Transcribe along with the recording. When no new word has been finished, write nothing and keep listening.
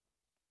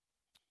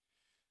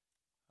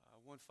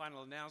One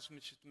final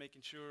announcement, just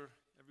making sure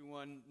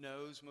everyone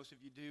knows, most of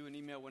you do, an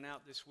email went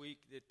out this week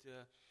that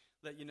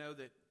let you know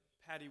that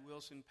Patty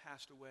Wilson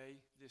passed away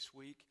this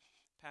week.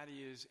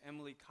 Patty is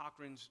Emily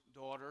Cochran's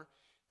daughter,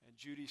 and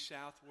Judy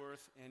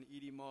Southworth and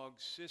Edie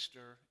Mogg's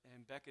sister,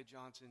 and Becca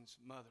Johnson's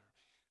mother.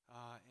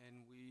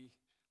 And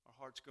our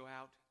hearts go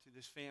out to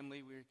this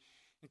family. We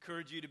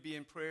encourage you to be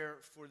in prayer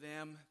for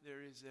them.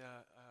 There is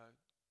a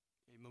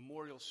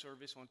memorial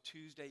service on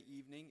Tuesday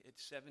evening at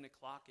 7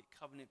 o'clock at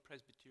Covenant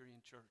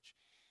Presbyterian Church.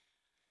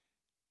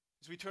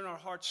 As we turn our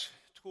hearts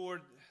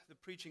toward the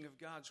preaching of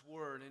God's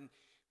Word, and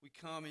we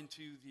come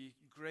into the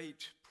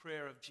great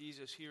prayer of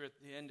Jesus here at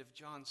the end of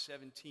John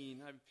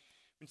 17, I've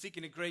been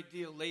thinking a great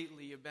deal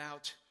lately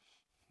about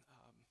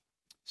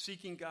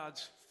seeking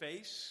God's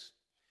face,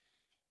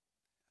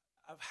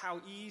 of how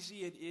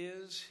easy it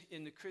is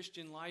in the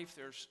Christian life.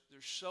 There's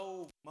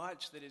so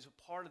much that is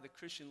a part of the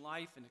Christian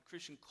life and the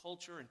Christian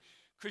culture and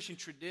Christian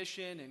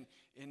tradition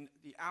and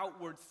the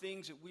outward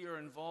things that we are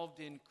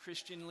involved in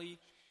Christianly,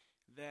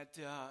 that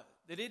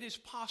it is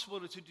possible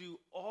to do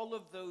all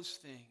of those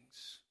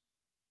things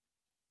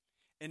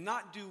and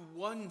not do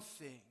one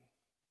thing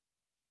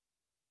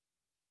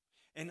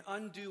and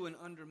undo and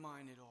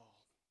undermine it all.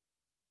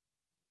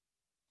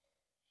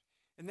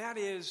 And that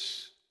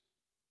is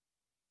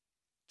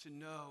to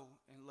know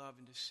and love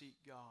and to seek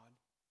God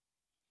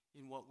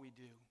in what we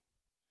do.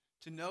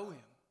 To know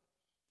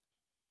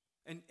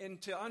Him.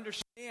 And to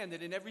understand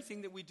that in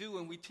everything that we do,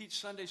 when we teach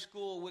Sunday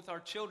school with our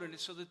children,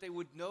 it's so that they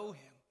would know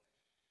Him.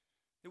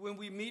 That when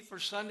we meet for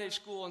Sunday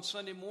school on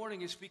Sunday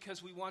morning, it's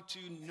because we want to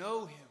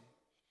know Him.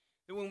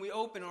 That when we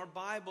open our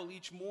Bible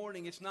each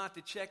morning, it's not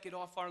to check it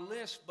off our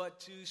list, but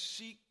to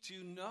seek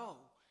to know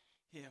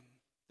Him.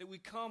 That we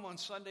come on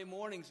Sunday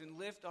mornings and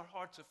lift our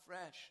hearts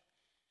afresh.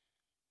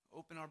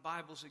 Open our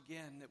Bibles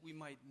again that we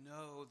might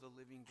know the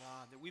living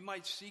God, that we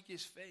might seek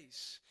His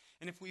face.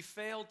 And if we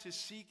fail to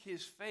seek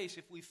His face,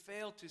 if we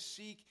fail to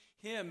seek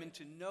Him and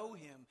to know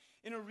Him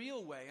in a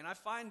real way, and I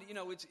find,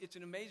 it's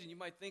an amazing, you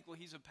might think, well,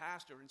 he's a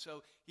pastor, and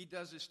so he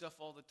does this stuff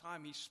all the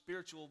time. He's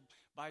spiritual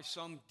by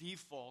some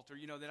default,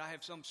 or, that I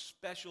have some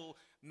special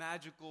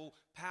magical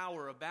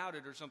power about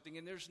it or something,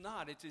 and there's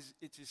not. It's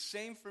the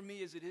same for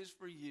me as it is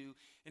for you,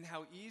 and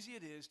how easy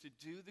it is to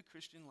do the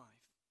Christian life.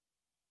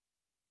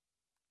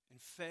 And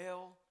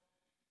fail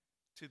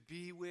to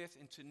be with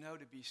and to know,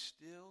 to be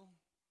still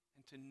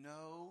and to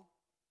know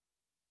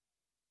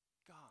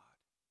God.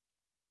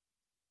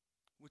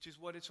 Which is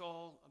what it's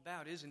all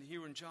about, isn't it?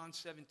 Here in John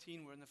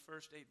 17, we're in the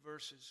first 8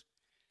 verses.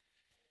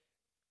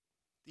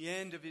 The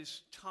end of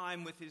His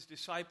time with His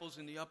disciples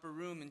in the upper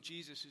room, and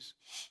Jesus has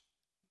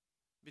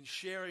been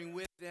sharing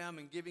with them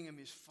and giving them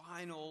His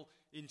final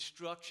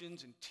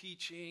instructions and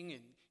teaching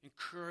and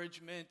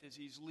encouragement as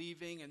He's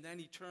leaving. And then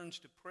He turns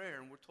to prayer,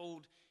 and we're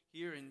told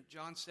here in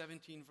John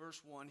 17,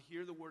 verse 1,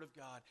 hear the word of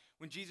God.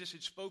 When Jesus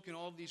had spoken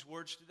all of these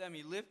words to them,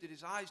 He lifted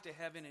His eyes to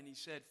heaven and He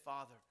said,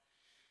 Father,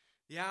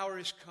 the hour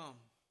is come.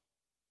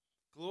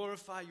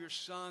 Glorify your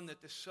Son,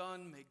 that the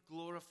Son may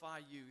glorify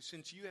you,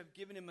 since you have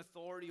given Him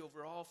authority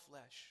over all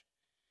flesh,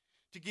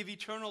 to give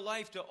eternal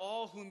life to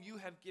all whom you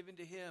have given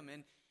to Him.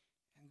 And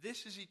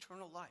this is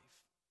eternal life,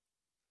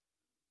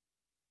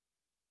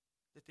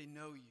 that they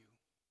know you.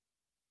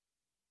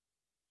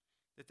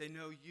 That they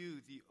know you,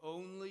 the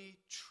only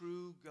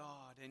true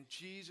God, and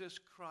Jesus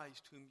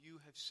Christ, whom you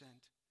have sent.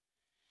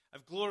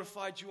 I've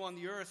glorified you on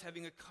the earth,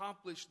 having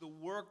accomplished the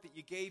work that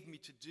you gave me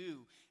to do.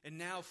 And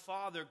now,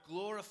 Father,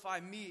 glorify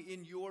me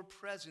in your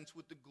presence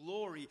with the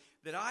glory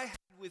that I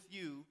had with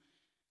you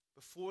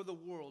before the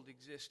world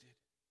existed.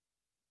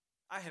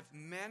 I have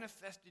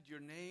manifested your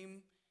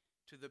name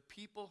to the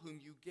people whom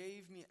you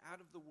gave me out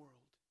of the world.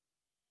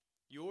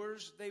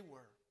 Yours they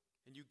were,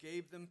 and you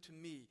gave them to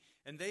me,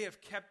 and they have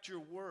kept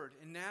your word.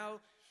 And now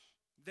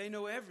they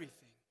know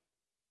everything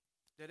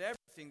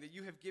that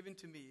you have given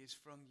to me is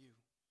from you.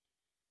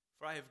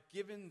 For I have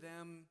given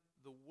them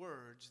the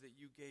words that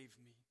you gave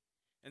me,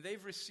 and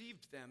they've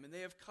received them, and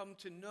they have come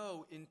to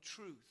know in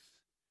truth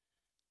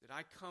that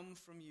I come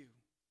from you,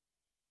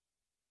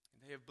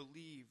 and they have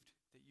believed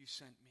that you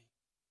sent me.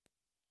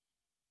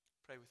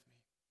 Pray with me.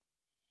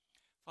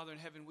 Father in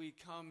heaven, we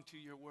come to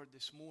your word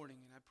this morning,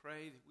 and I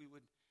pray that we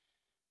would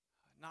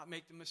not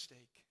make the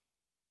mistake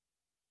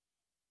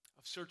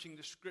of searching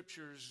the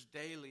scriptures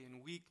daily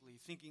and weekly,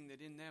 thinking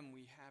that in them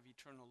we have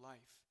eternal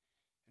life,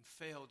 and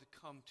fail to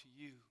come to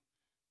you,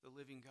 the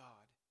living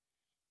God,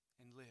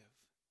 and live.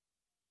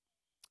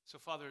 So,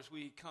 Father, as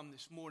we come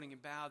this morning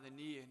and bow the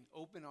knee and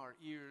open our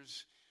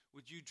ears,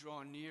 would you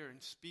draw near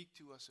and speak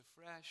to us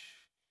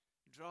afresh?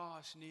 Draw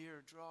us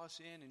near, draw us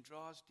in, and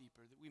draw us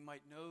deeper, that we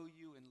might know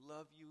you and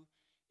love you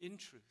in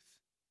truth.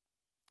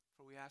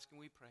 For we ask and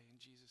we pray in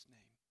Jesus'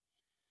 name.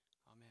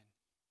 Amen.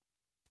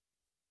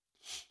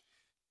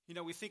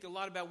 We think a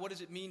lot about what does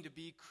it mean to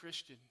be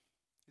Christian.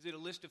 Is it a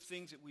list of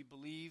things that we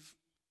believe?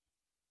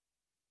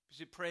 Is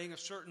it praying a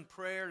certain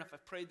prayer? And if I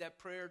prayed that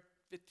prayer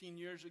 15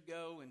 years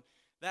ago, and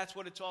that's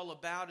what it's all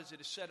about? Is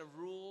it a set of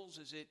rules?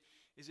 Is it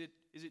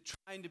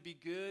trying to be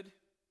good?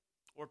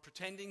 or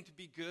pretending to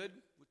be good,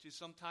 which is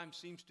sometimes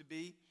seems to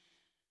be?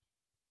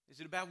 Is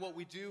it about what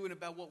we do and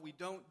about what we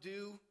don't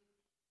do?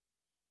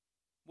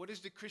 What is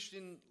the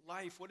Christian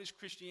life? What is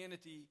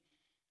Christianity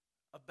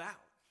about?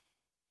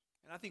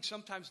 And I think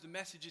sometimes the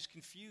message is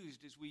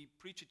confused as we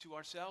preach it to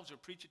ourselves or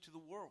preach it to the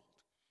world.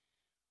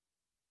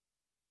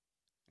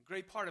 A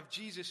great part of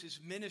Jesus'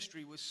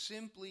 ministry was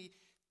simply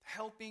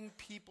helping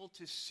people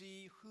to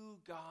see who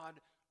God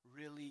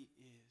really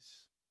is.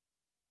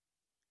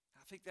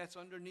 I think that's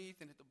underneath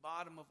and at the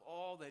bottom of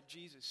all that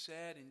Jesus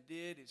said and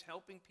did, is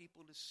helping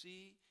people to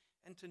see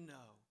and to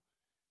know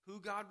who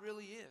God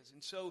really is.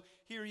 And so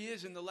here he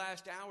is in the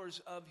last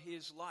hours of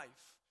his life.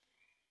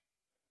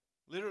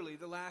 Literally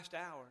the last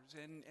hours.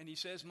 And he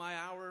says, my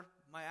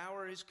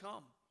hour is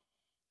come.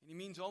 And he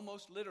means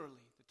almost literally.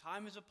 The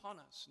time is upon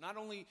us. Not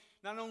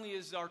only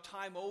is our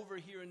time over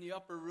here in the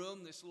upper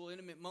room, this little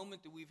intimate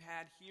moment that we've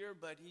had here,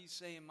 but he's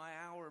saying my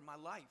hour, my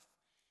life,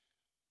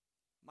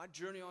 my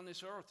journey on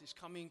this earth is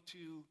coming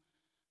to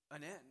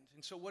an end.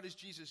 And so what does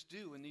Jesus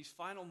do in these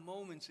final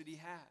moments that he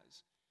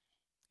has?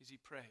 Is he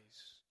prays.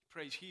 He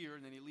prays here,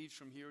 and then he leaves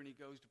from here, and he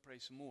goes to pray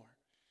some more.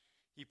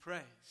 He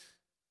prays.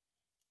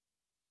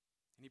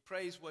 And he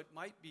prays what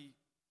might be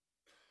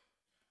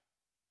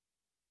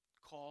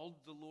called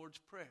the Lord's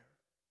Prayer.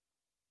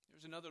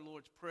 There's another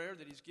Lord's Prayer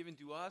that he's given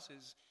to us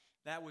as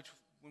that which,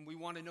 when we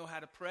want to know how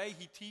to pray,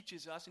 he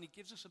teaches us, and he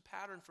gives us a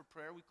pattern for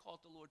prayer. We call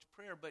it the Lord's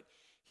Prayer. But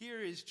here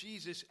is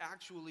Jesus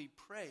actually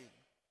praying.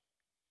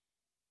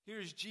 Here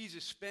is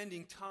Jesus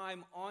spending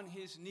time on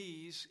his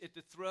knees at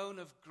the throne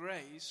of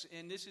grace,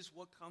 and this is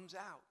what comes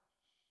out.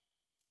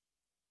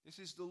 This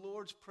is the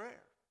Lord's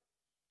Prayer.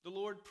 The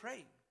Lord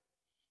praying.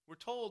 We're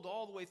told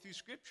all the way through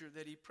Scripture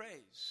that he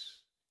prays.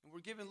 And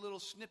we're given little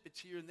snippets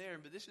here and there,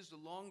 but this is the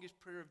longest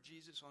prayer of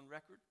Jesus on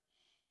record.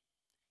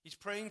 He's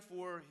praying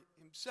for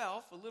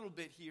himself a little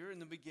bit here in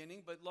the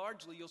beginning, but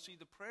largely you'll see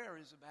the prayer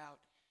is about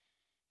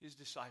his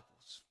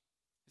disciples.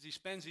 As he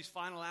spends these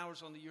final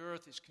hours on the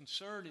earth, his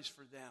concern is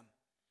for them.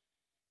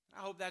 I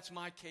hope that's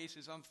my case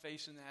as I'm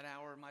facing that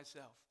hour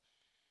myself.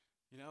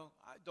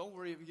 Don't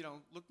worry,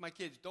 look, my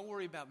kids, don't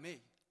worry about me.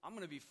 I'm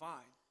going to be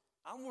fine.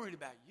 I'm worried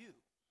about you.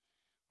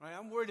 Right?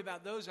 I'm worried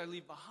about those I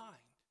leave behind.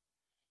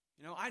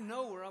 I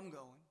know where I'm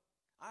going.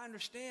 I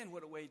understand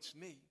what awaits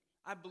me.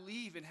 I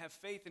believe and have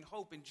faith and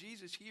hope. And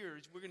Jesus here,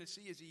 as we're going to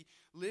see as he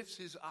lifts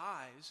his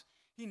eyes,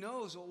 he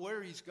knows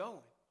where he's going.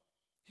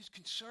 His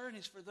concern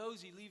is for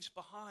those he leaves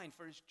behind,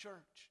 for his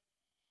church,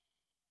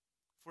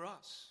 for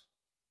us.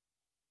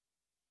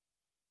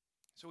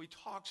 So he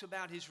talks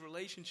about his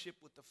relationship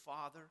with the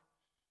Father,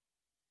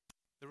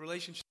 the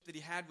relationship that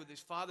he had with his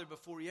Father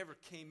before he ever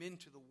came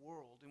into the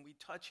world. And we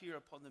touch here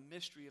upon the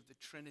mystery of the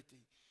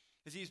Trinity.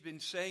 As he's been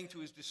saying to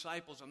his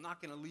disciples, I'm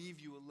not going to leave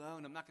you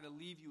alone. I'm not going to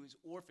leave you as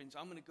orphans.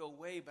 I'm going to go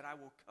away, but I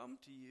will come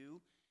to you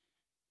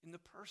in the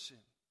person,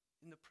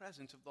 in the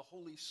presence of the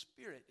Holy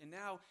Spirit. And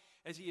now,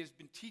 as he has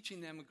been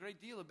teaching them a great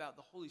deal about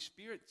the Holy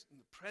Spirit, in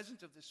the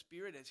presence of the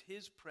Spirit as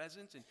his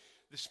presence, and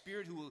the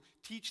Spirit who will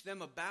teach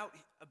them about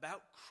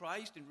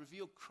Christ and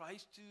reveal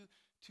Christ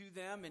to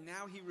them. And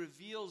now he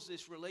reveals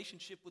this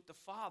relationship with the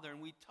Father,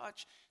 and we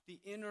touch the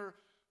inner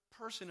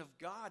person of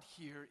God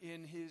here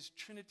in his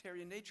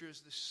Trinitarian nature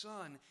as the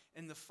Son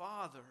and the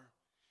Father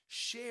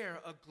share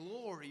a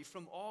glory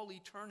from all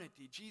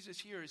eternity. Jesus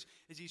here,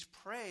 as he's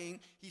praying,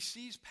 he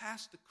sees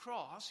past the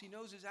cross. He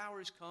knows his hour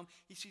has come.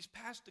 He sees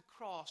past the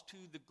cross to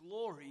the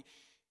glory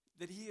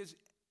that he is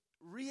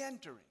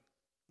re-entering.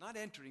 Not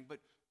entering, but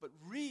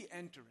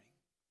re-entering.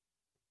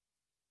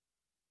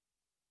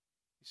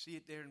 You see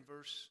it there in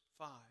verse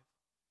 5.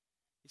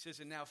 He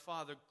says, and now,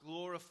 Father,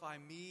 glorify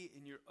me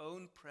in your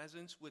own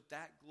presence with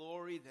that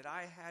glory that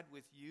I had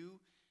with you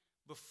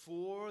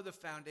before the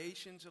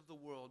foundations of the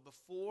world,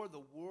 before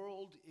the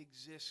world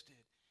existed.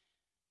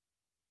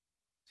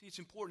 See, it's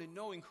important in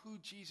knowing who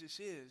Jesus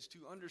is to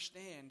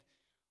understand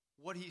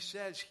what he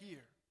says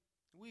here.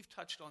 We've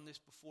touched on this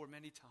before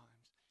many times.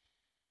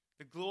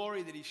 The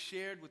glory that he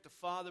shared with the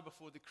Father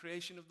before the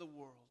creation of the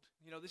world.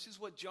 This is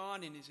what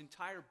John in his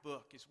entire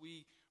book, as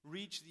we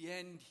reach the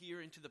end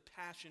here into the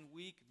Passion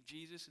Week of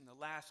Jesus in the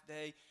last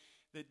day,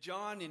 that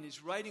John in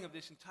his writing of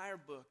this entire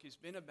book has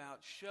been about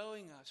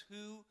showing us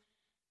who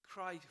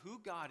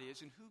God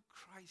is and who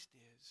Christ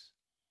is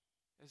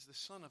as the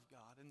Son of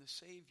God and the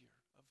Savior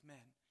of men.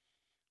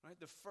 Right?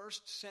 The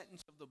first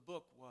sentence of the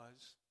book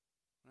was,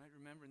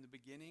 remember, in the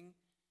beginning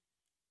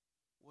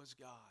was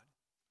God.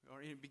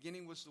 Or in the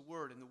beginning was the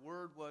Word, and the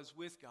Word was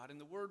with God, and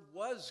the Word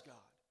was God.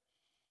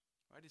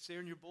 Right? It's there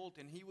in your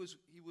bulletin. He was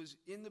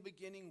in the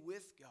beginning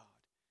with God.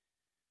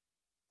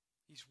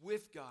 He's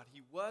with God.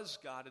 He was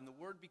God, and the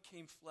Word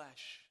became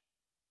flesh.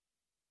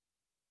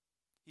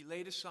 He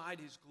laid aside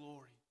his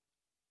glory.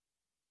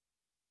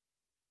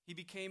 He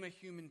became a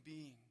human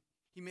being.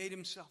 He made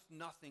himself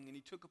nothing, and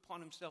he took upon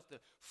himself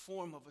the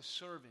form of a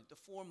servant, the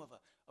form of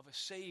a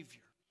Savior,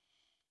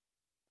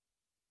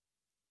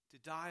 to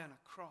die on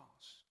a cross.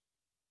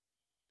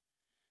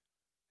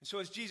 And so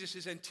as Jesus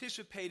is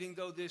anticipating,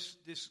 though, the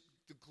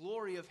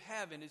glory of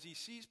heaven, as he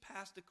sees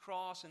past the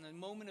cross and the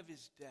moment of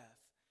his death,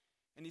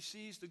 And he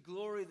sees the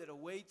glory that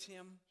awaits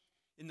him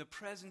in the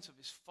presence of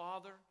his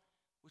Father,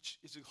 which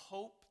is a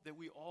hope that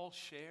we all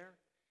share.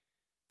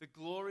 The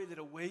glory that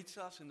awaits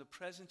us in the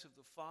presence of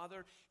the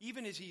Father.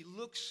 Even as he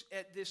looks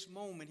at this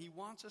moment, he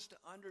wants us to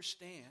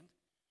understand,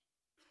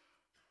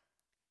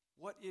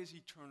 what is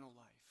eternal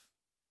life?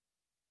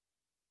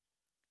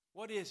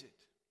 What is it?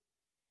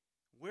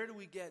 Where do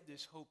we get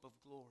this hope of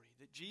glory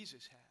that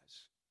Jesus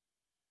has,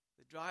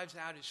 that drives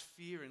out his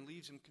fear and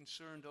leaves him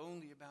concerned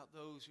only about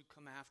those who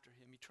come after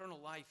him? Eternal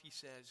life, he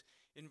says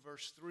in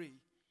verse 3.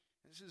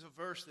 This is a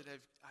verse that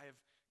I have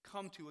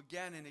come to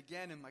again and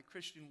again in my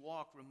Christian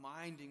walk,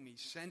 reminding me,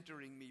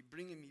 centering me,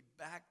 bringing me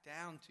back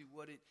down to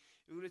what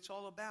it's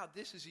all about.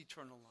 This is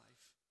eternal life.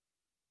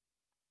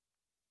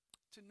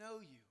 To know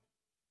you.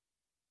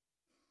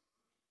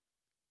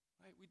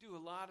 Right? We do a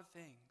lot of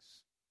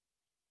things.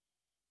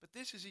 But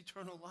this is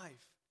eternal life.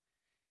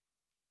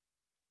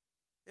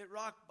 At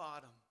rock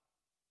bottom,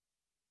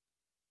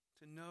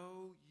 to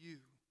know you,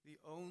 the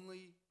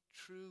only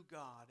true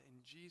God,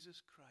 and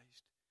Jesus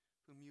Christ,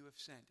 whom you have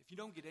sent. If you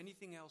don't get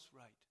anything else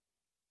right,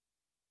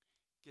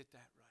 get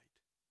that right.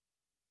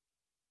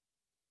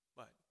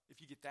 But if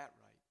you get that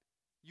right,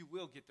 you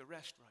will get the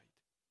rest right.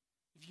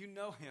 If you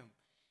know him,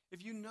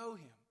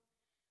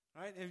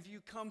 right? And if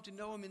you come to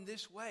know him in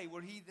this way,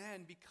 where he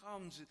then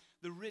becomes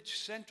the rich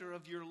center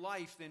of your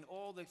life, then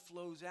all that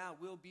flows out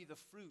will be the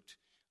fruit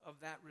of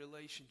that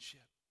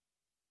relationship.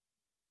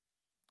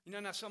 You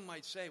know, now some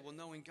might say, well,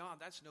 knowing God,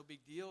 that's no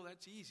big deal.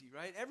 That's easy,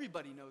 right?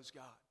 Everybody knows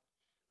God.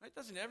 Right?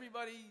 Doesn't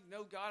everybody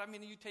know God? I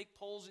mean, you take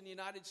polls in the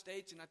United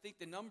States, and I think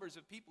the numbers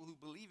of people who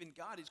believe in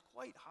God is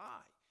quite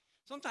high.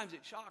 Sometimes it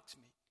shocks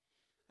me.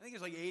 I think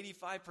it's like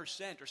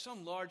 85% or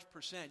some large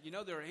percent. You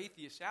know, there are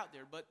atheists out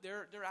there, but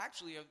they're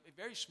actually a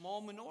very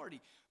small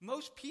minority.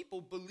 Most people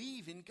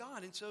believe in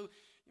God. And so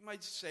you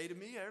might say to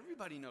me,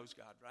 everybody knows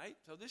God, right?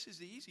 So this is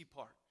the easy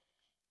part.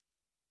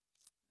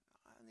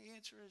 And the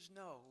answer is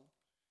no,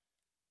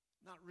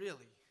 not really.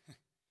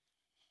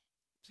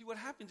 See, what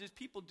happens is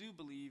people do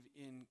believe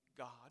in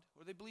God,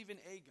 or they believe in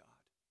a God.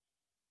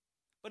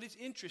 But it's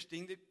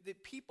interesting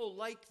that people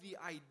like the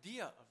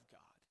idea of God.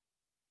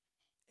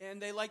 And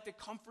they like the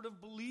comfort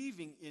of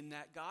believing in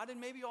that God,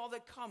 and maybe all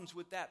that comes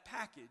with that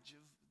package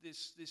of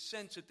this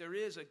sense that there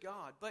is a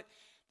God. But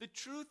the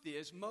truth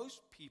is,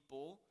 most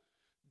people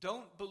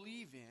don't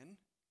believe in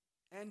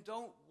and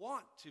don't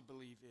want to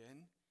believe in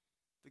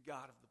the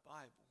God of the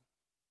Bible.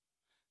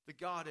 The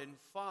God and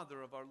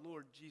Father of our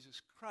Lord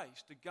Jesus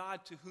Christ, the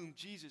God to whom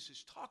Jesus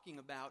is talking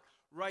about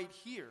right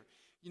here.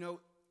 You know,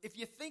 if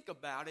you think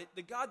about it,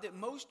 the God that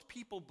most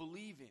people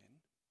believe in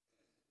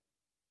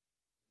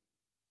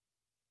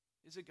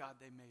is a God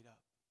they made up.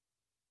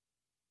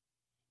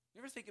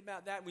 You ever think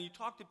about that? When you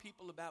talk to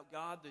people about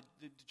God,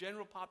 the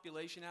general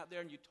population out there,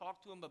 and you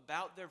talk to them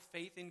about their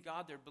faith in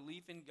God, their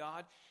belief in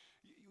God,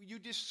 you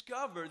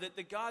discover that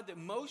the God that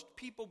most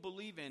people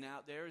believe in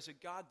out there is a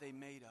God they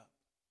made up.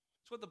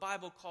 It's what the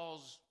Bible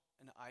calls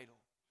an idol.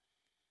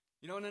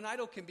 You know, and an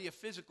idol can be a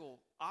physical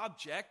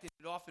object, and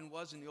it often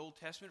was in the Old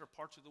Testament or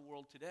parts of the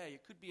world today.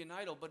 It could be an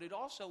idol, but it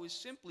also is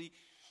simply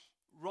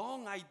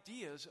wrong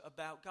ideas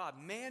about God,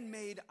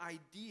 man-made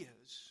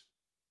ideas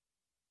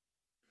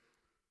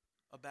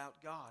about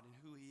God and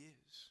who he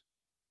is.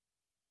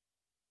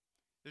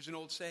 There's an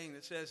old saying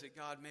that says that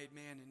God made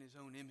man in his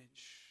own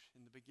image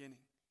in the beginning.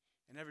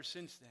 And ever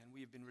since then,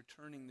 we have been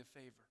returning the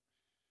favor.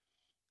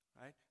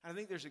 Right? And I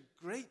think there's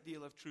a great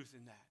deal of truth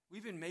in that.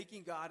 We've been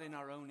making God in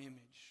our own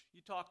image.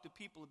 You talk to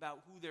people about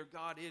who their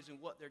God is and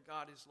what their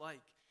God is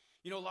like.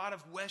 You know, a lot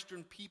of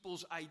Western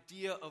people's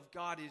idea of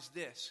God is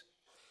this: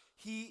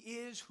 he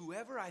is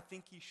whoever I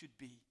think he should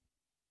be.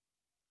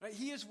 Right?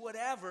 He is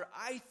whatever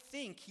I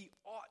think he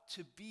ought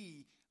to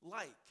be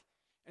like.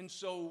 And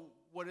so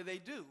what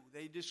do?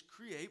 They just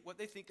create what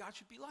they think God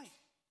should be like.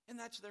 And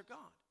that's their God.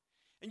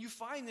 And you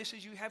find this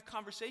as you have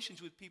conversations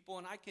with people,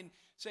 and I can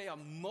say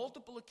on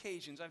multiple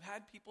occasions, I've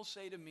had people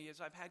say to me as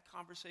I've had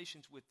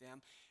conversations with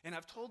them, and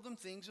I've told them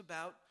things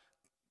about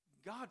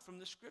God from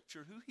the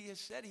Scripture, who he has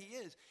said he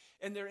is.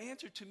 And their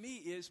answer to me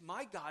is,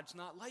 my God's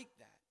not like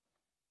that.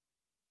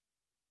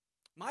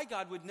 My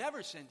God would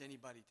never send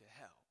anybody to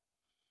hell.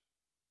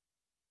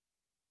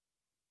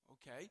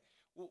 Okay?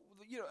 Well,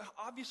 you know,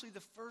 obviously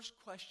the first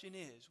question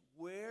is,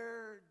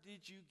 where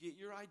did you get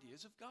your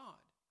ideas of God?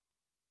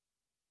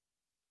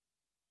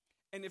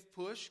 And if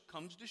push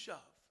comes to shove,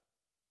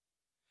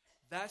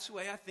 that's the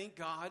way I think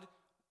God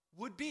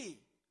would be.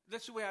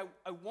 That's the way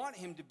I want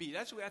him to be.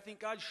 That's the way I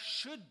think God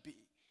should be.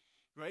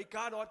 Right?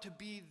 God ought to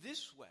be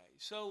this way.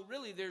 So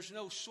really there's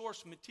no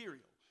source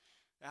material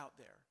out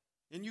there.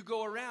 And you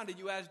go around and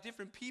you ask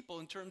different people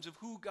in terms of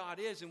who God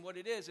is and what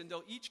it is, and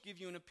they'll each give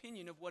you an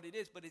opinion of what it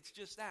is, but it's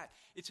just that.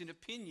 It's an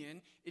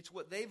opinion. It's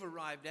what they've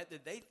arrived at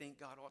that they think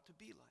God ought to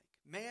be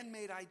like.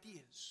 Man-made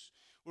ideas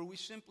where we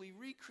simply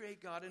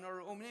recreate God in our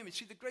own image.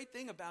 See, the great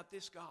thing about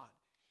this God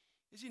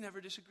is he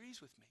never disagrees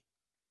with me.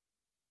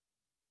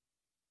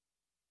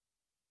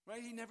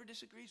 Right? He never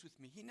disagrees with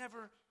me. He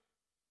never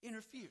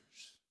interferes.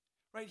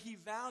 Right? He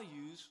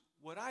values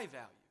what I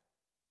value.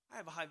 I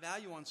have a high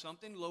value on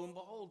something. Lo and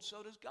behold,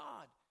 so does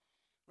God.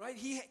 Right?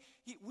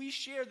 We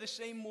share the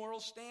same moral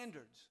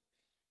standards.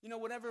 You know,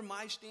 whatever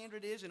my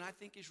standard is and I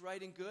think is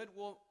right and good,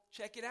 well,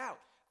 check it out.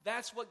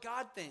 That's what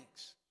God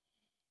thinks.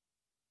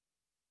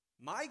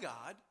 My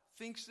God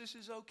thinks this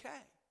is okay.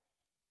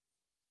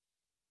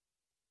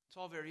 It's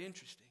all very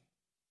interesting.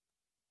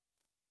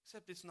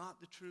 Except it's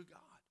not the true God.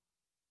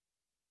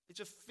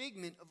 It's a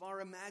figment of our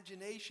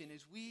imagination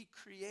as we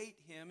create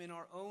him in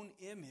our own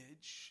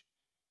image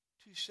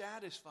to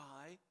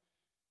satisfy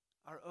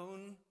our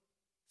own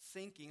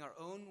thinking, our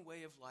own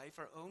way of life,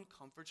 our own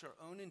comforts, our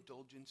own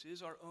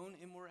indulgences, our own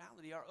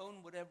immorality, our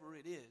own whatever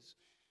it is.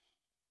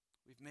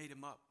 We've made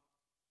him up.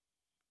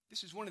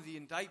 This is one of the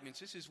indictments.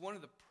 This is one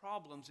of the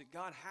problems that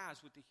God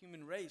has with the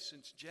human race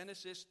since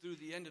Genesis through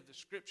the end of the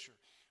Scripture.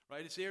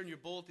 Right? It's there in your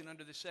bulletin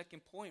under the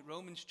second point,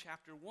 Romans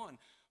chapter 1.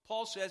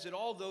 Paul says that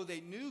although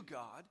they knew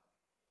God,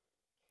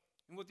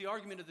 and what the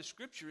argument of the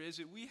Scripture is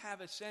that we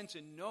have a sense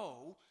and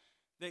know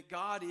that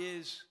God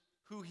is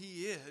who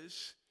he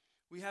is.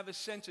 We have a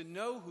sense and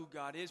know who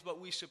God is,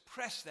 but we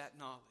suppress that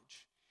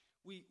knowledge.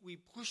 We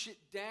push it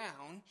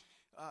down,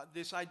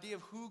 this idea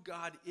of who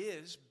God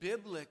is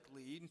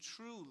biblically and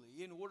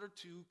truly in order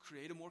to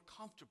create a more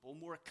comfortable,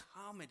 more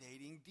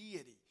accommodating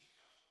deity.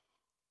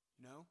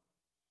 You know?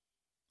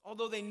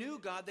 Although they knew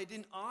God, they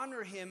didn't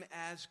honor him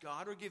as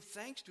God or give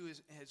thanks to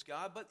his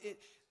God, but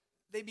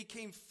they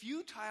became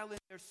futile in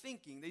their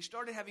thinking. They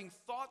started having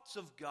thoughts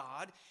of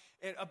God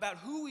and about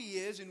who he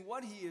is and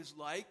what he is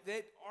like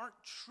that aren't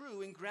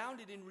true and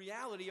grounded in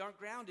reality, aren't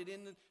grounded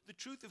in the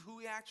truth of who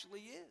he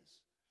actually is.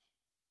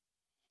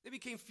 They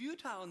became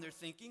futile in their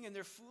thinking, and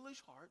their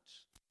foolish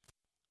hearts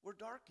were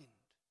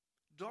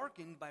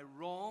darkened by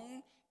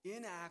wrong,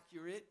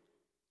 inaccurate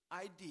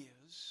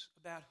ideas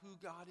about who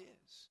God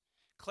is.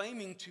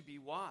 Claiming to be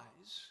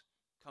wise,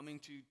 coming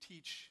to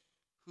teach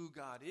who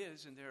God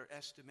is in their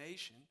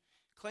estimation,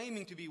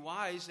 claiming to be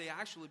wise, they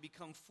actually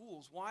become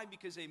fools. Why?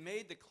 Because they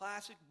made the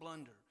classic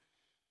blunder.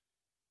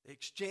 They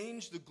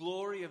exchanged the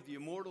glory of the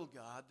immortal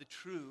God, the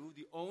true,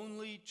 the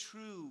only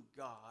true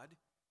God,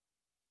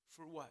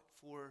 for what?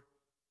 For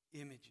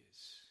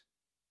images.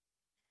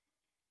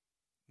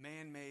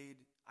 Man-made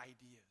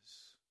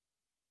ideas.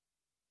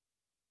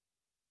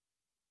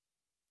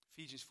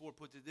 Ephesians 4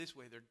 puts it this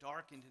way: they're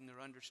darkened in their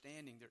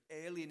understanding.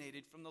 They're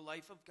alienated from the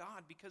life of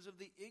God because of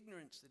the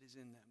ignorance that is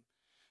in them,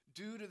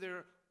 due to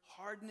their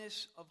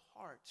hardness of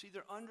heart. See,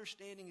 their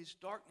understanding is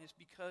darkness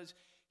because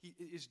he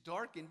is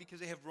darkened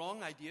because they have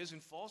wrong ideas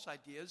and false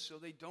ideas, so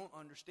they don't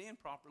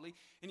understand properly.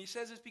 And he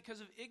says it's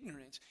because of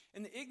ignorance.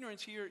 And the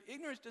ignorance here,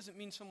 ignorance doesn't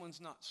mean someone's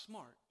not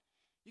smart.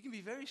 You can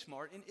be very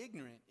smart and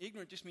ignorant.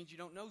 Ignorant just means you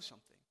don't know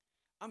something.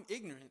 I'm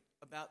ignorant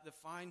about the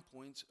fine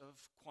points of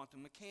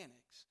quantum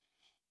mechanics.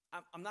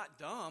 I'm not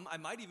dumb. I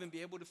might even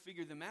be able to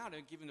figure them out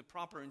and given the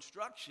proper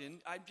instruction.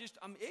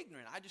 I'm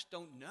ignorant. I just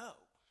don't know.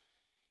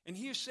 And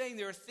he's saying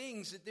there are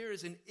things that there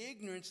is an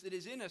ignorance that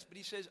is in us, but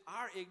he says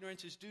our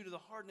ignorance is due to the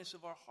hardness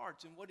of our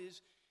hearts. And what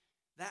is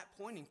that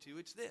pointing to?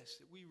 It's this,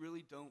 that we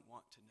really don't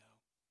want to know.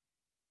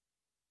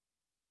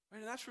 Right?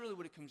 And that's really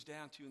what it comes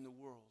down to in the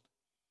world.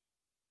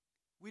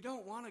 We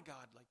don't want a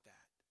God like that.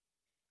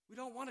 We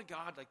don't want a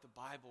God like the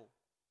Bible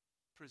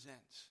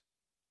presents.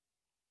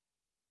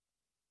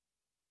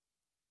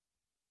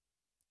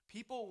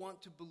 People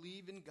want to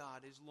believe in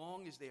God as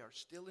long as they are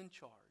still in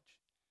charge,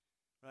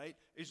 right?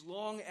 As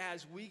long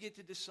as we get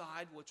to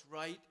decide what's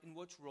right and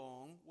what's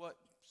wrong,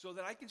 so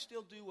that I can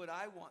still do what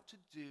I want to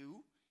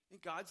do,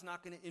 and God's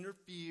not going to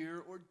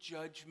interfere or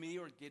judge me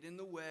or get in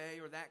the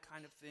way or that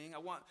kind of thing. I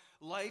want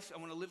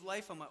to live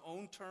life on my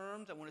own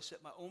terms. I want to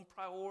set my own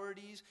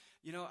priorities.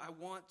 You know, I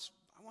want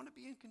to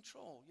be in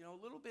control, you know,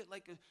 a little bit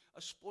like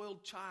a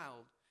spoiled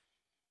child.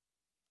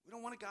 We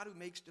don't want a God who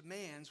makes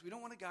demands. We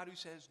don't want a God who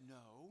says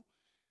no.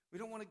 We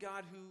don't want a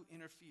God who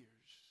interferes.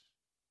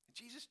 And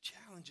Jesus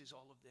challenges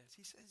all of this.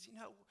 He says, you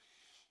know,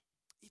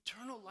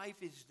 eternal life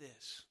is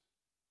this.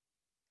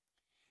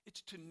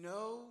 It's to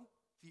know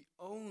the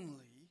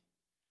only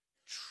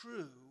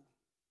true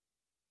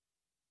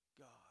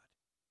God.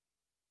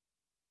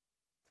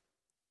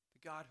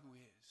 The God who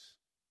is.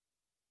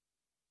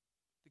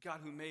 The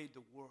God who made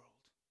the world.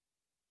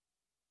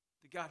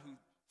 The God who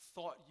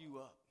thought you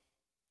up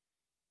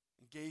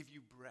and gave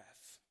you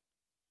breath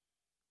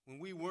when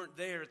we weren't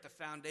there at the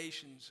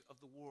foundations of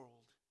the world.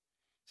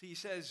 See, he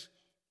says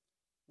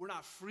we're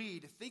not free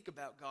to think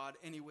about God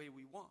any way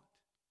we want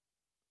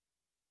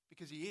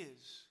because he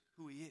is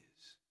who he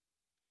is.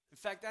 In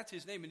fact, that's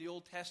his name in the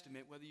Old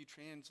Testament. Whether you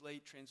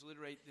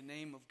transliterate the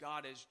name of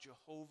God as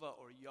Jehovah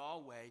or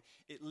Yahweh,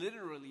 it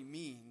literally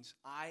means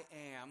I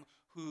am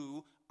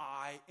who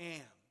I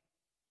am.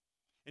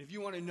 And if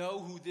you want to know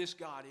who this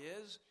God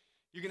is,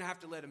 you're going to have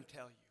to let him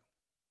tell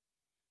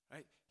you.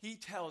 Right? He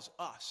tells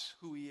us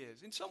who he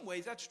is. In some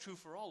ways, that's true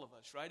for all of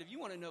us, right? If you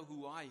want to know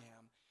who I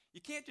am,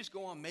 you can't just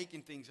go on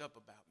making things up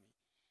about me.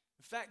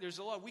 In fact, there's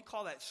a lot, we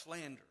call that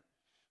slander.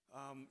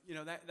 You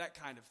know, that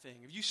kind of thing.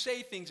 If you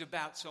say things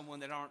about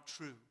someone that aren't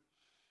true.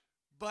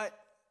 But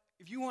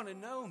if you want to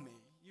know me,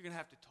 you're going to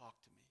have to talk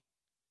to me.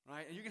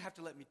 right? And you're going to have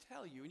to let me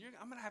tell you, and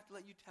I'm going to have to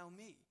let you tell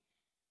me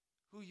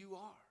who you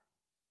are,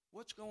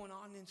 what's going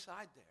on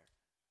inside there.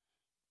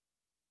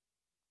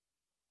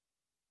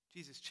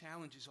 Jesus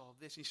challenges all of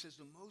this. He says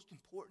the most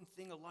important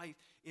thing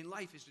in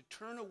life is to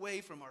turn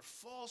away from our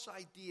false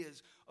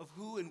ideas of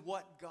who and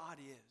what God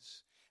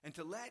is, and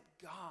to let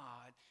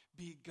God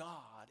be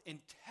God and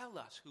tell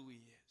us who he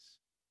is.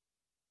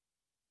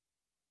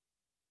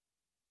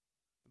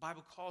 The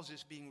Bible calls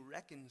this being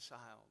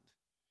reconciled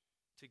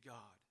to God.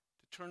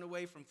 To turn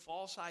away from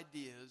false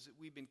ideas that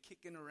we've been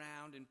kicking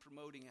around and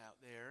promoting out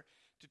there.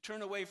 To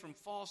turn away from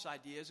false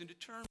ideas and to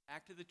turn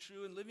back to the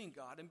true and living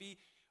God and be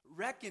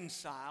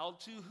reconciled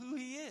to who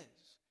he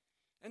is.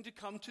 And to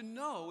come to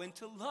know and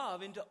to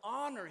love and to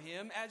honor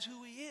him as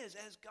who he is,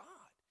 as God.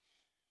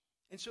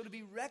 And so to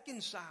be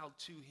reconciled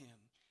to him.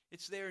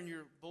 It's there in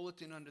your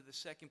bulletin under the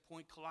second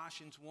point,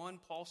 Colossians 1.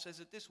 Paul says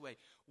it this way.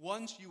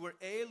 Once you were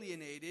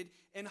alienated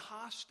and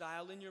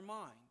hostile in your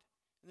mind.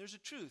 And there's a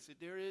truth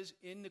that there is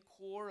in the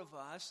core of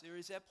us, there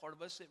is that part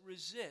of us that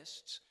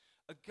resists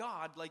a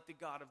God like the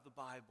God of the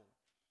Bible.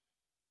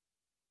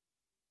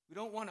 We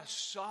don't want a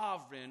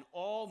sovereign,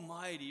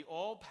 almighty,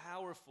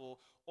 all-powerful,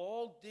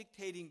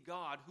 all-dictating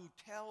God who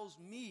tells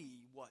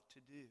me what to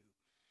do,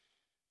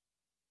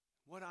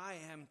 what I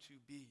am to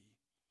be.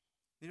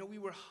 You know, we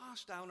were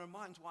hostile in our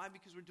minds. Why?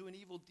 Because we're doing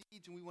evil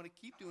deeds, and we want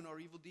to keep doing our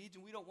evil deeds,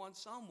 and we don't want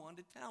someone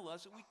to tell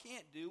us that we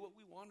can't do what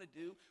we want to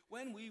do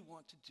when we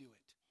want to do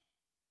it.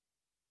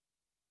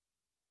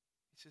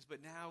 He says,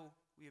 but now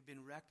we have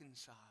been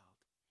reconciled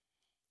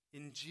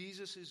in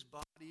Jesus'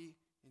 body,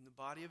 in the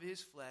body of his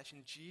flesh,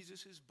 in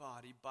Jesus'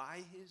 body, by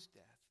his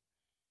death,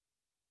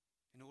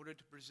 in order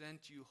to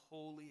present you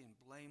holy and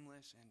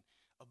blameless and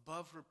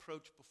above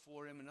reproach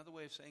before him. Another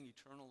way of saying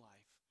eternal life.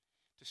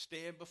 To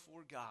stand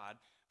before God,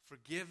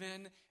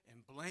 forgiven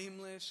and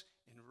blameless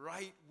and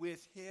right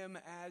with him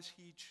as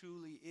he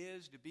truly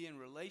is, to be in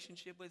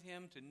relationship with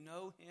him, to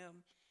know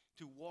him,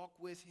 to walk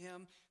with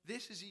him.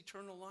 This is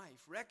eternal life,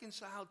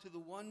 reconciled to the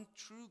one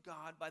true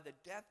God by the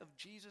death of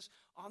Jesus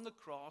on the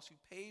cross, who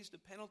pays the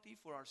penalty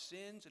for our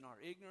sins and our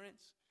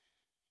ignorance.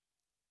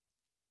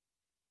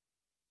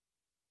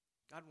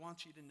 God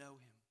wants you to know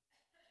him.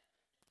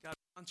 God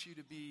wants you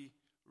to be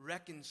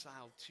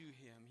reconciled to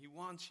him. He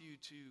wants you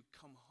to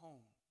come home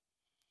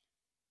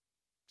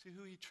to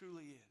who he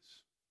truly is.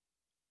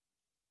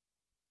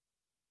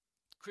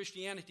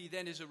 Christianity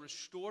then is a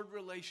restored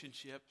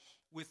relationship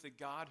with the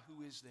God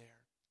who is there.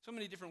 So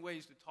many different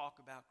ways to talk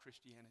about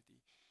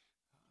Christianity,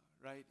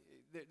 right?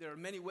 There are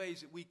many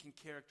ways that we can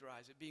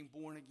characterize it, being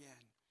born again.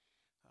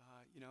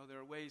 There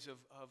are ways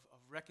of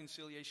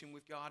reconciliation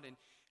with God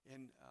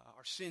and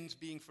our sins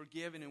being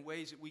forgiven, and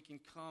ways that we can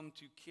come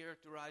to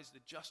characterize the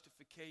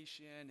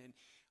justification and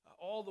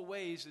all the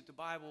ways that the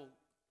Bible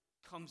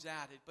comes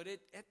at it. But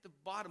at the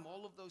bottom,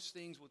 all of those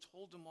things, what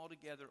holds them all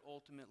together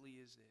ultimately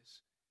is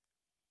this.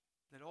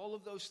 That all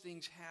of those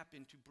things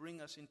happen to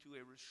bring us into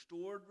a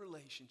restored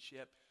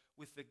relationship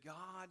with the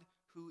God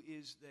who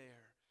is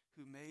there,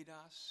 who made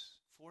us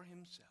for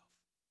himself.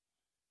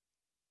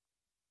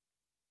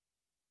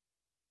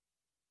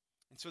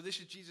 And so this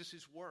is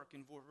Jesus' work.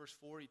 In verse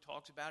 4, he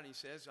talks about it. He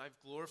says, I've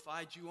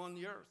glorified you on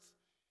the earth.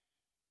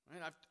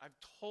 Right? I've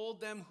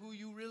told them who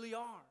you really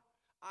are.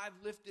 I've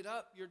lifted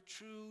up your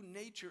true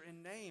nature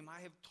and name.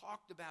 I have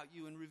talked about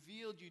you and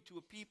revealed you to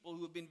a people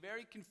who have been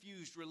very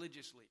confused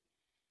religiously.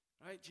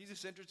 Right?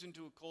 Jesus enters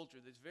into a culture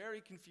that's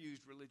very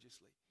confused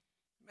religiously.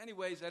 In many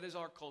ways, that is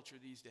our culture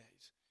these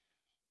days.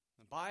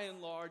 And by and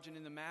large, and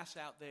in the mass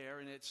out there,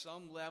 and at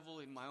some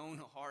level in my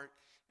own heart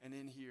and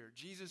in here,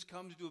 Jesus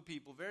comes to a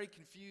people very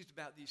confused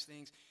about these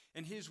things,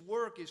 and his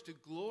work is to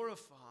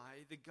glorify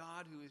the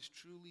God who is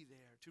truly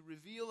there, to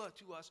reveal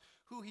to us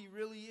who he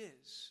really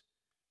is.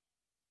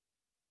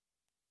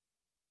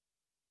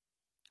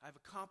 I've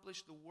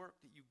accomplished the work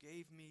that you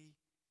gave me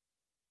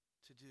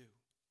to do.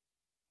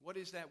 What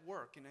is that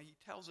work? And he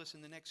tells us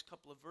in the next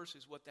couple of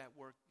verses what that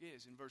work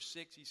is. In verse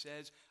 6, he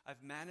says,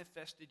 I've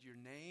manifested your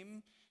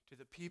name to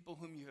the people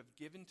whom you have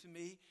given to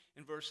me.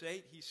 In verse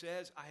 8, he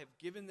says, I have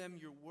given them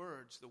your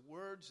words. The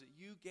words that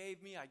you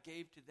gave me, I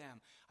gave to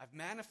them. I've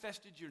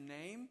manifested your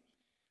name.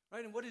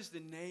 Right? And what is the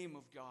name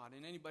of God?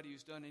 And anybody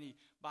who's done any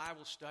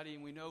Bible study,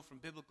 and we know from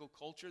biblical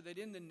culture that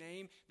in the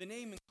name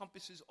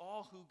encompasses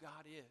all who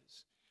God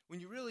is. When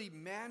you really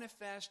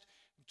manifest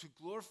to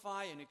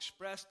glorify and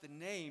express the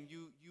name,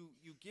 you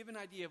give an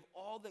idea of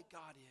all that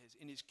God is,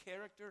 in his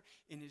character,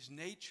 in his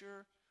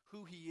nature,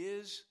 who he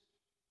is.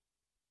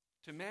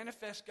 To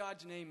manifest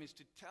God's name is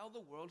to tell the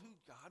world who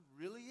God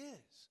really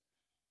is.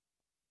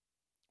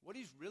 What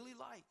he's really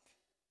like.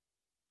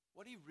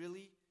 What he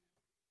really,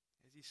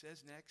 as he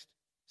says next,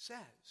 says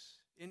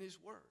in his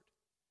word.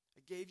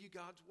 I gave you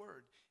God's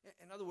word.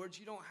 In other words,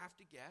 you don't have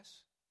to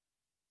guess.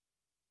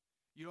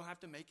 You don't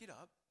have to make it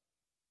up.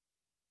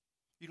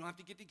 You don't have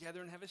to get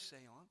together and have a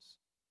seance,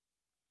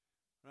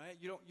 right?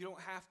 You don't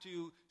have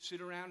to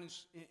sit around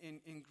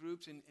in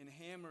groups and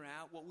hammer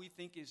out what we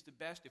think is the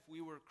best. If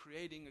we were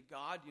creating a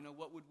God,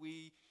 what would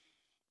we...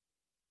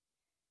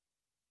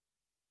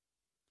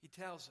 He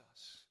tells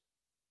us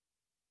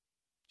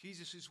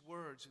Jesus'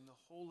 words and the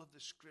whole of the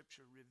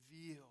Scripture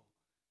reveal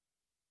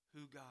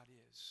who God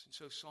is. And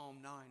so Psalm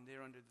 9,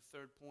 there under the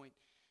third point,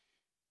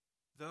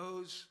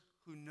 those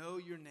who know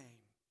your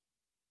name,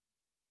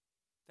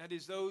 that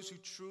is, those who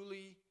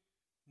truly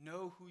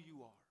know who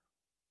you are.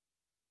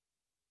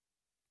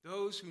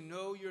 Those who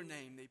know your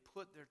name, they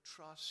put their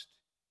trust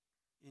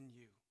in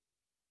you.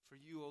 For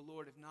you, O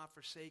Lord, have not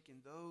forsaken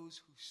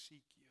those who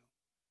seek you.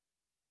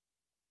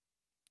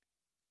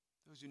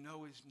 Those who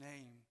know his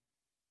name,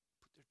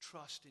 put their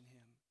trust in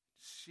him,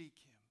 seek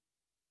him.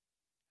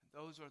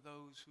 And those are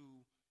those who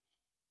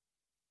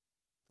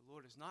the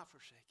Lord has not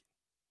forsaken,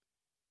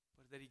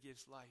 but that he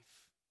gives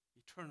life,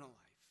 eternal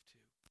life to.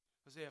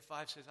 Hosea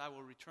 5 says, I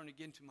will return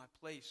again to my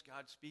place,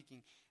 God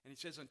speaking. And he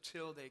says,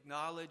 until they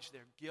acknowledge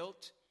their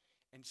guilt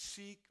and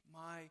seek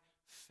my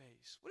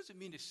face. What does it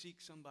mean to seek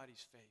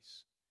somebody's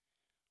face?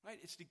 Right?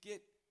 It's to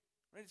get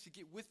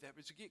with them.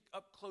 It's to get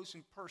up close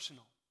and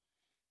personal.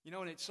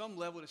 And at some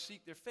level to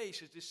seek their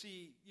face is to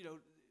see,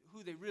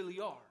 who they really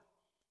are.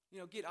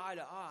 Get eye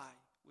to eye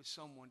with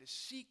someone, to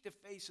seek the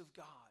face of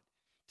God,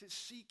 to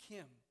seek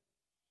him.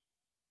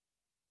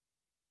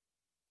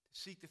 To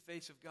seek the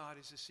face of God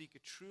is to seek a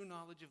true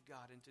knowledge of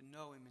God and to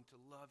know him and to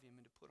love him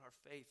and to put our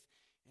faith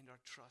and our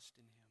trust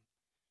in him.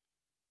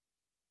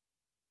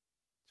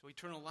 So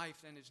eternal life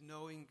then is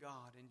knowing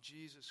God and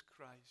Jesus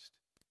Christ,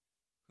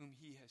 whom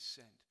he has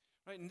sent.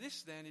 Right? And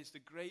this then is the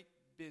great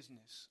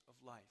business of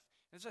life.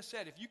 As I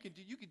said, if you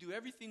could do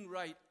everything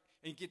right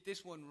and get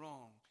this one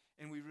wrong,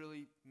 and we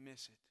really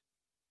miss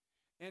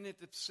it. And at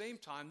the same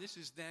time, this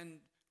is then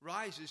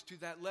rises to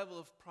that level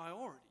of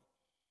priority.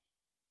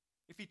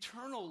 If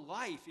eternal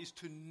life is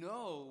to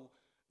know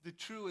the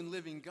true and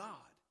living God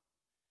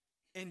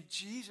and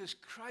Jesus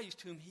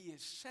Christ whom he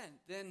has sent,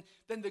 then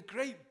the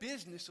great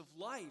business of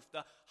life,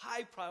 the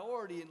high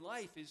priority in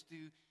life is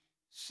to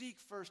seek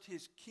first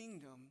his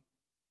kingdom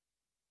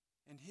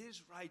and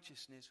his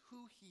righteousness,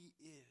 who he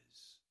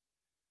is,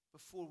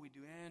 before we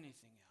do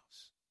anything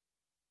else.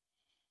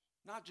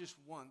 Not just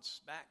once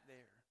back there.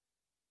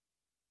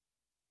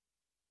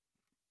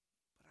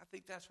 But I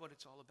think that's what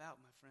it's all about,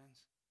 my friends.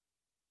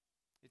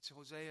 It's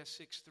Hosea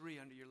 6:3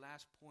 under your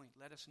last point.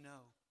 Let us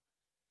know.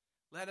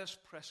 Let us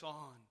press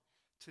on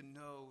to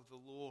know the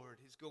Lord.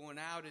 His going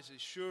out is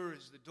as sure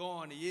as the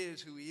dawn. He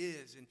is who he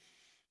is. And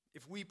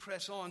if we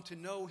press on to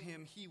know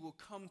him, he will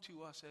come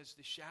to us as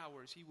the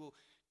showers. He will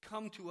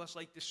come to us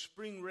like the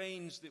spring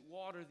rains that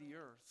water the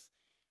earth.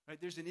 Right?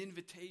 There's an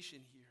invitation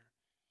here.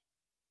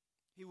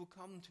 He will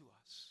come to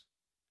us.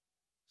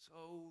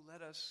 So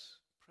let us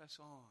press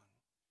on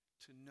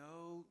to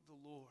know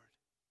the Lord.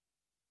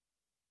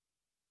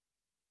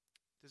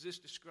 Does this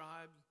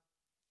describe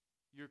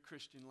your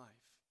Christian life?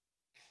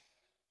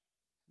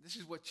 This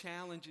is what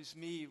challenges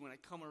me when I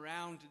come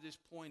around to this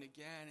point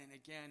again and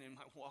again in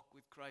my walk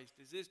with Christ.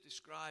 Does this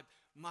describe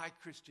my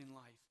Christian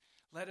life?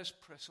 Let us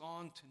press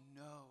on to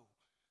know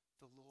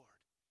the Lord.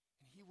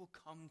 And he will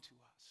come to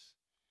us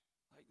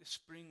like the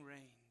spring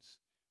rains.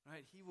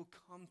 Right? He will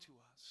come to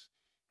us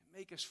and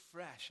make us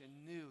fresh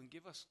and new and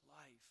give us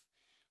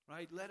life.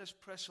 Right? Let us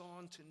press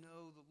on to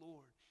know the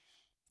Lord.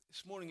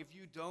 This morning, if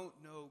you don't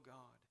know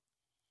God,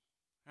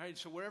 all right,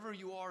 so wherever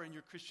you are in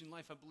your Christian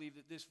life, I believe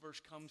that this verse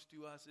comes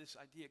to us, this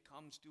idea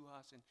comes to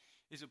us and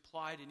is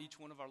applied in each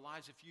one of our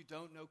lives. If you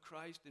don't know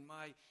Christ,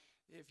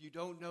 if you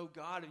don't know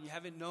God and you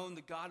haven't known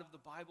the God of the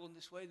Bible in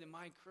this way, then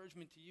my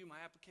encouragement to you, my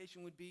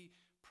application would be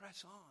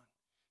press on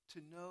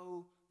to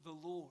know the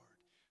Lord,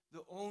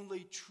 the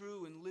only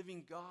true and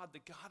living God, the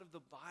God of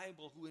the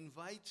Bible who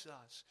invites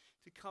us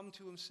to come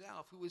to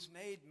himself, who was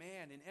made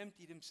man and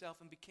emptied himself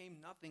and became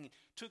nothing, and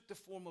took the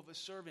form of a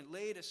servant,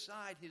 laid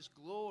aside his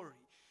glory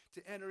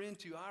to enter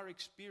into our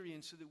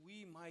experience so that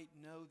we might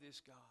know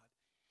this God,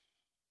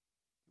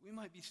 that we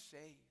might be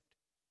saved.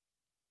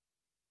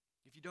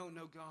 If you don't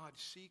know God,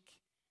 seek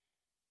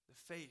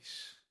the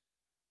face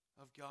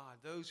of God.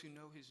 Those who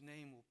know his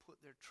name will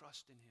put their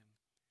trust in him.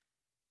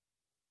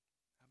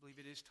 I believe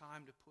it is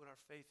time to put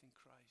our faith in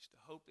Christ.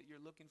 The hope that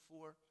you're looking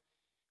for,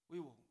 we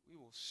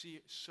will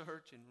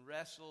search and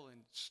wrestle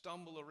and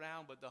stumble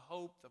around, but the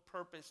hope, the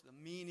purpose,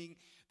 the meaning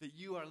that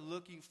you are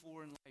looking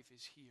for in life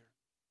is here.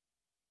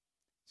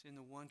 It's in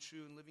the one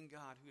true and living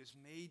God who has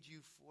made you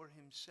for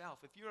himself.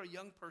 If you're a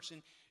young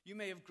person, you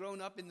may have grown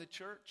up in the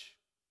church.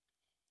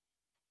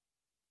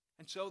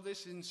 And so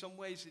this, in some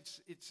ways,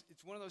 it's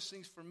one of those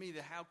things for me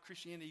that how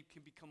Christianity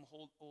can become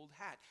old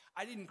hat.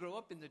 I didn't grow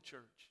up in the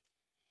church.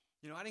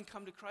 I didn't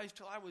come to Christ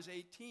till I was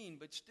 18,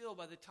 but still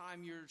by the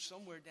time you're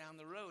somewhere down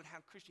the road, how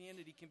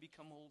Christianity can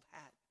become old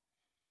hat.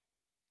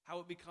 How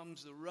it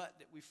becomes the rut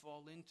that we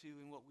fall into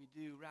in what we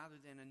do rather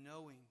than a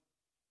knowing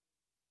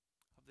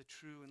of the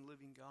true and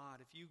living God.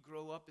 If you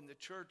grow up in the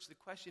church, the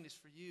question is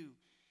for you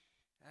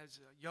as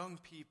young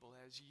people,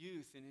 as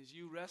youth, and as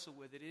you wrestle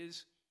with it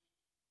is,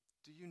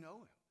 do you know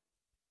him?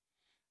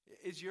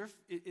 Is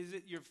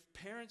it your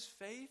parents'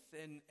 faith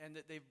and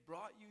that they've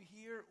brought you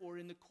here, or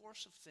in the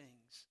course of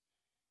things?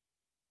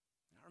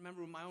 I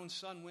remember when my own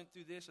son went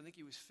through this. I think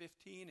he was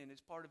 15, and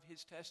as part of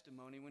his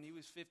testimony, when he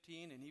was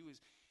 15 and he was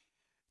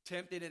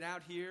tempted it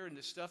out here in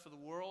the stuff of the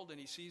world, and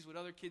he sees what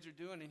other kids are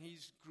doing, and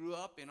he's grew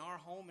up in our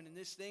home and in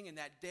this thing, and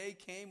that day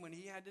came when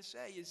he had to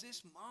say, is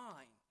this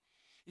mine?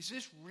 Is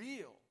this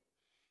real?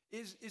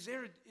 Am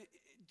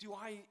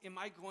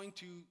I going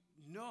to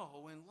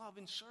know and love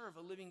and serve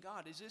a living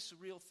God? Is this a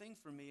real thing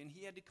for me? And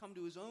he had to come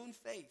to his own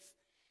faith.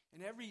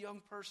 And every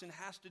young person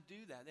has to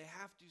do that. They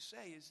have to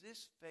say, is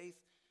this faith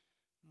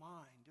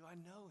mine? Do I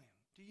know him?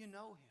 Do you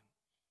know him?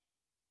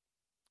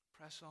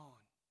 Press on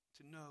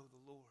to know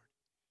the Lord.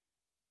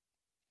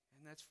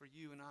 And that's for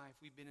you and I, if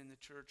we've been in the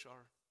church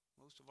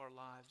most of our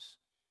lives.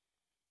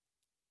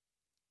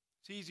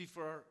 It's easy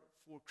for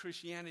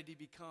Christianity to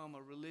become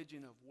a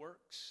religion of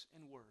works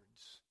and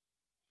words,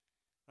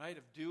 right?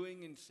 Of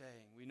doing and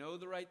saying. We know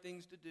the right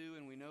things to do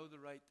and we know the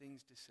right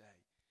things to say.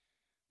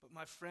 But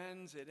my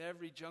friends, at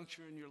every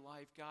juncture in your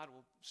life, God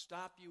will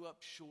stop you up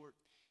short,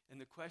 and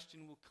the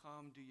question will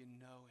come, do you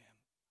know him?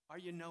 Are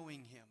you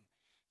knowing him?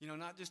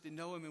 Not just to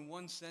know him in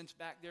one sense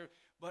back there,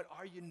 but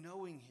are you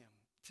knowing him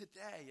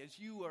today? As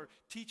you are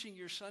teaching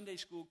your Sunday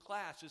school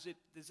class, does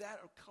that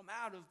come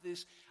out of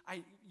this?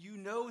 You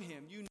know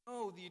him. You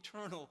know the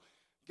eternal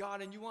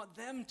God, and you want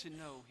them to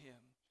know him.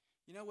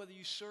 Whether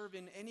you serve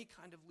in any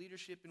kind of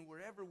leadership and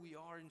wherever we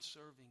are in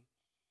serving,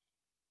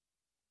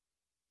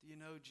 do you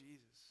know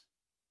Jesus?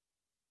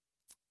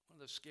 One of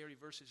those scary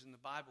verses in the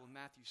Bible in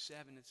Matthew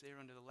 7, it's there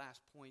under the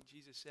last point.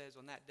 Jesus says,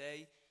 on that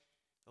day,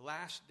 the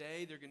last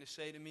day, they're going to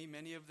say to me,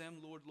 many of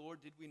them, Lord,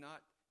 Lord, did we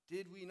not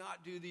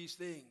do these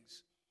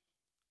things?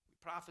 We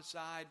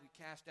prophesied, we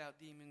cast out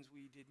demons,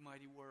 we did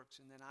mighty works,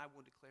 and then I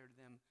will declare to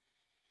them,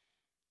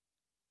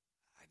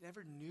 I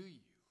never knew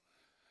you.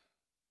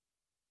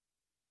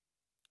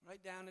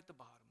 Right down at the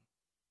bottom,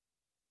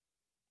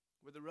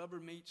 where the rubber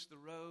meets the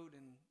road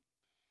and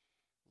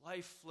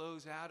life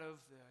flows out of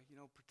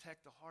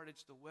protect the heart.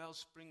 It's the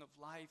wellspring of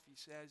life. He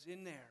says,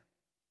 in there,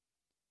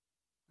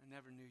 I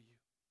never knew you.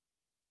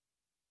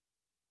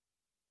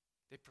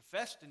 They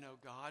profess to know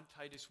God,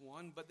 Titus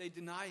 1, but they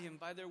deny him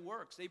by their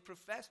works. They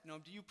profess to know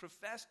him. Do you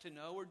profess to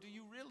know, or do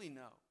you really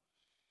know?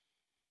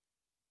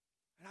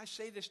 And I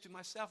say this to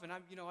myself, and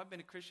I've been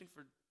a Christian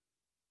for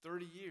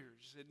 30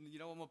 years, and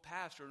I'm a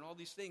pastor and all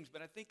these things,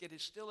 but I think it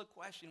is still a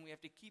question we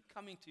have to keep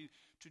coming to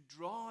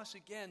draw us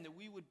again, that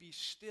we would be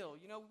still.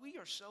 We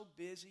are so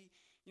busy.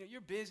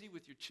 You're busy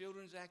with your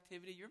children's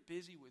activity. You're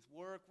busy with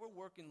work. We're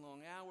working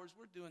long hours.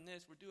 We're doing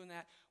this. We're doing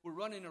that. We're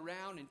running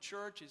around, and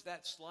church is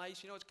that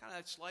slice. It's kind of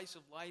that slice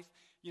of life.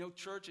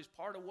 Church is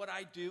part of what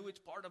I do. It's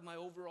part of my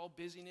overall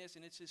busyness,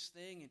 and it's this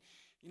thing.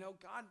 And,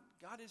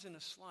 God isn't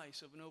a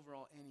slice of an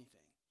overall anything.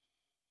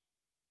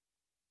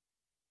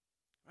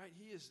 Right?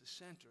 He is the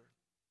center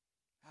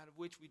out of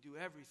which we do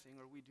everything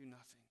or we do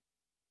nothing.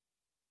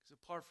 Because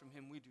apart from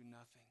him, we do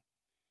nothing.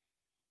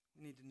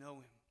 We need to know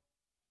him.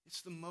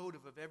 It's the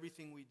motive of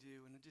everything we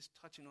do. And just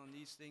touching on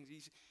these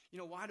things.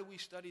 Why do we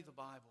study the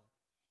Bible?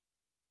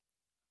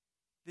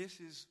 This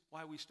is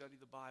why we study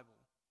the Bible.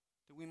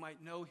 That we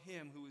might know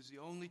him who is the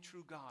only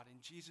true God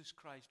and Jesus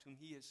Christ whom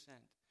he has sent.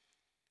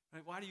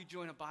 Right? Why do you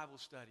join a Bible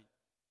study?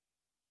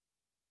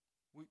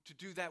 To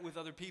do that with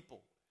other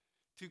people.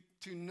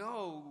 To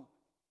know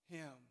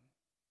him.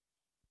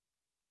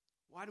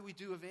 Why do we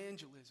do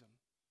evangelism?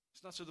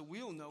 It's not so that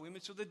we'll know him,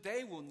 it's so that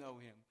they will know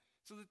him.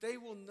 So that they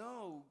will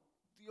know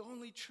the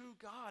only true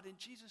God and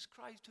Jesus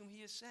Christ whom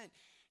he has sent.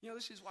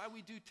 This is why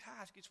we do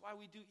TASK. It's why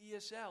we do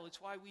ESL.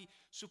 It's why we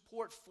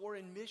support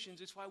foreign missions.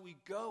 It's why we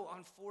go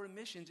on foreign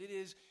missions. It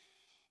is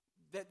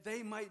that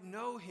they might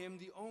know him,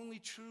 the only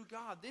true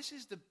God. This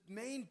is the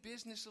main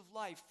business of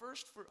life.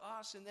 First for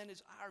us, and then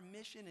is our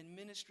mission and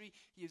ministry.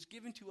 He has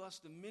given to us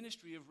the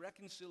ministry of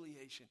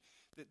reconciliation,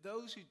 that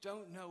those who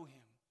don't know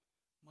him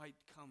might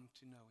come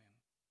to know him.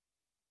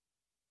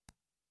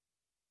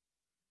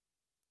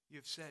 You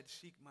have said,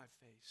 seek my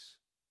face.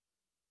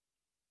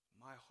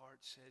 My heart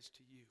says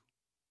to you,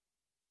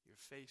 your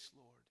face,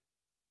 Lord,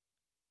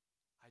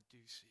 I do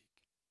seek.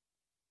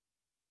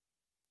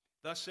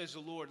 Thus says the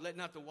Lord, let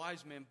not the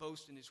wise man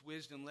boast in his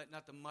wisdom, let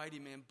not the mighty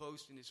man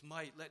boast in his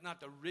might, let not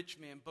the rich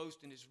man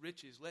boast in his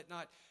riches, let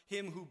not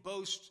him who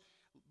boasts,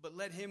 but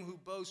let him who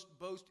boasts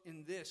boast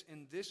in this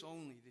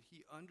only, that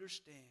he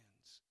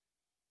understands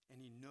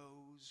and he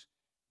knows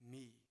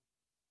me,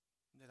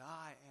 and that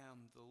I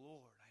am the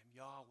Lord, I am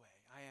Yahweh,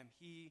 I am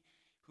he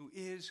who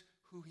is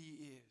who he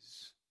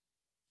is,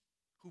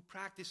 who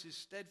practices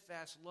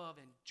steadfast love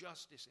and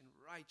justice and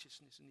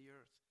righteousness in the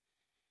earth.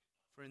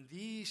 For in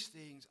these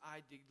things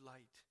I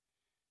delight,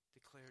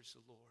 declares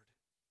the Lord.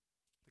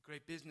 The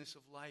great business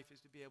of life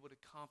is to be able to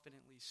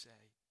confidently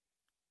say,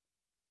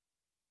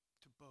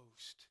 to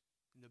boast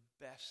in the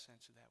best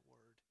sense of that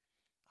word.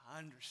 I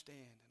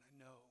understand and I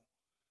know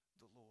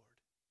the Lord.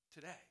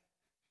 Today,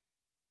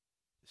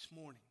 this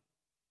morning,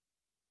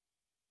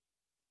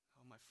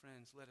 oh my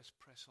friends, let us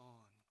press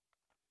on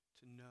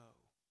to know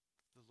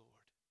the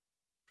Lord.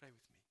 Pray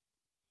with me.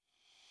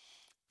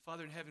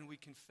 Father in heaven, we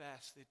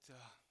confess that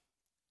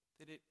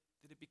it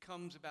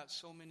becomes about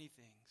so many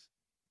things.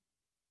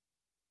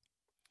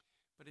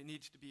 But it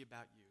needs to be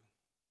about you.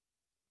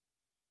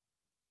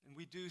 And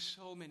we do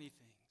so many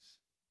things.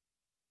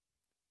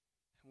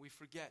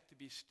 forget to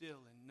be still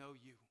and know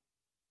you.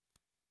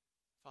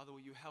 Father,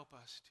 will you help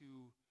us to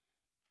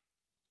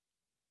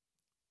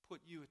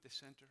put you at the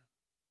center,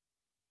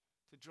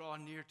 to draw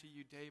near to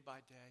you day by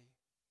day,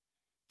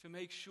 to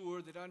make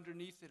sure that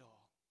underneath it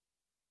all,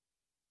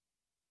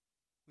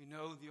 we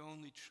know the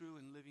only true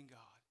and living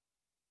God,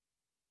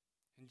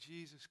 and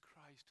Jesus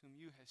Christ, whom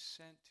you have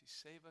sent to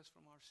save us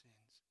from our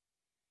sins,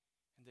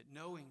 and that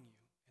knowing you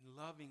and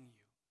loving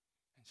you,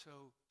 and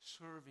so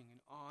serving and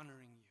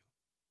honoring you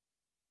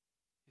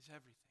is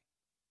everything.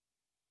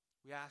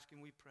 We ask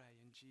and we pray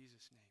in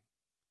Jesus' name.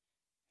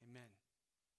 Amen.